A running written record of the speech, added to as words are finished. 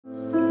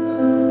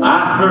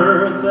I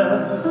heard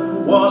there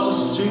was a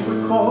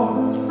secret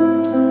chord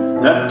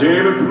that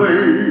David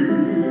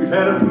played and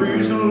it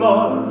pleased the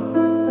Lord.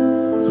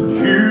 But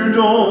you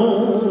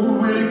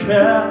don't really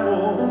care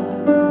for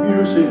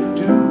music,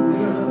 do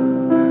you?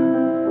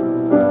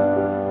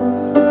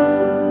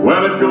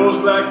 Well, it goes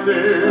like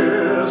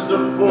this: the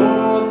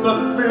fourth, the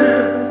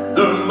fifth,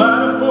 the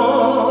minor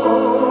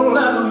fall,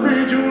 and the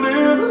major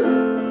lift.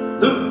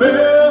 The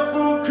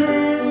barefoot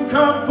king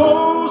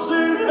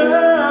composing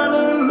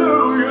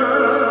hallelujah,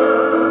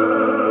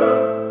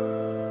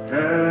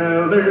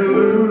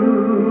 hallelujah,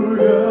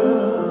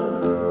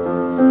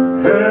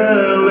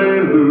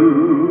 hallelujah,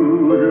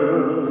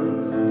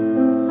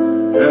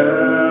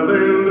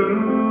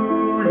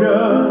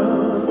 hallelujah,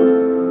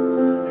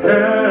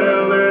 hallelujah.